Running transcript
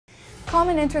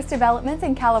Common interest developments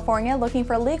in California looking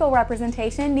for legal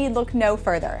representation need look no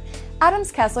further.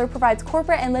 Adams Kessler provides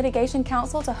corporate and litigation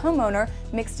counsel to homeowner,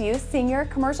 mixed-use, senior,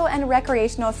 commercial, and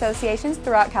recreational associations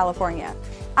throughout California.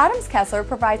 Adams Kessler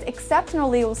provides exceptional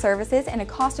legal services in a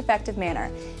cost-effective manner.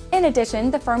 In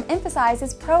addition, the firm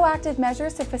emphasizes proactive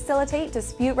measures to facilitate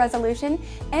dispute resolution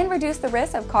and reduce the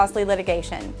risk of costly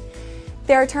litigation.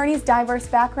 Their attorneys' diverse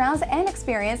backgrounds and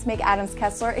experience make Adams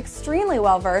Kessler extremely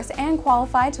well-versed and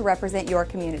qualified to represent your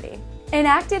community.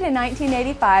 Enacted in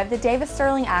 1985, the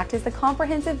Davis-Sterling Act is the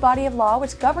comprehensive body of law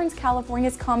which governs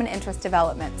California's common interest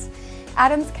developments.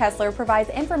 Adams Kessler provides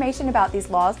information about these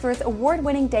laws through its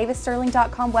award-winning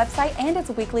davissterling.com website and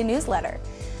its weekly newsletter.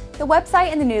 The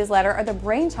website and the newsletter are the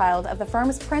brainchild of the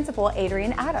firm's principal,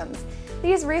 Adrian Adams.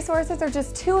 These resources are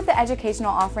just two of the educational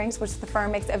offerings which the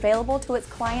firm makes available to its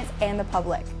clients and the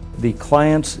public. The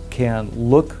clients can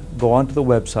go onto the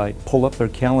website, pull up their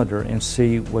calendar, and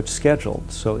see what's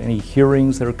scheduled. So any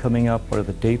hearings that are coming up, what are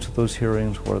the dates of those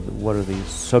hearings, what are the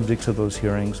subjects of those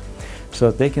hearings,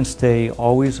 so that they can stay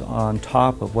always on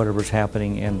top of whatever's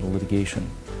happening in the litigation.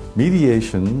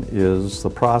 Mediation is the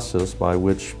process by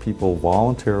which people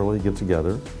voluntarily get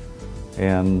together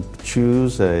and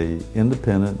choose an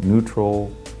independent,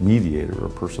 neutral mediator, a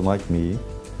person like me.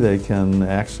 They can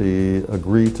actually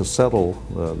agree to settle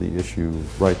the issue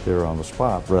right there on the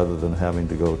spot rather than having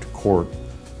to go to court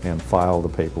and file the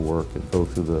paperwork and go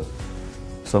through the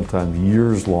sometimes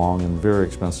years-long and very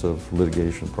expensive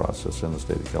litigation process in the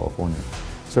state of California.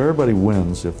 So everybody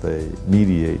wins if they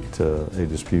mediate a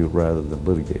dispute rather than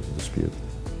litigate a dispute.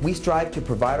 We strive to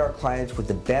provide our clients with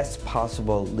the best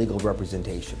possible legal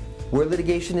representation. Where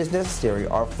litigation is necessary,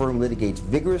 our firm litigates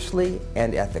vigorously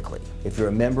and ethically. If you're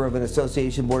a member of an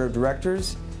association board of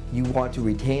directors, you want to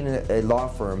retain a law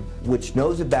firm which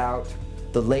knows about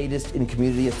the latest in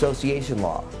community association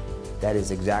law. That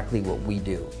is exactly what we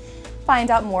do. Find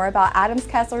out more about Adams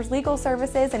Kessler's legal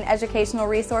services and educational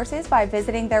resources by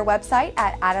visiting their website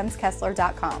at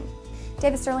adamskessler.com.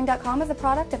 davissterling.com is a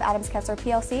product of Adams Kessler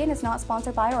PLC and is not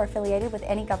sponsored by or affiliated with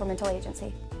any governmental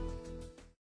agency.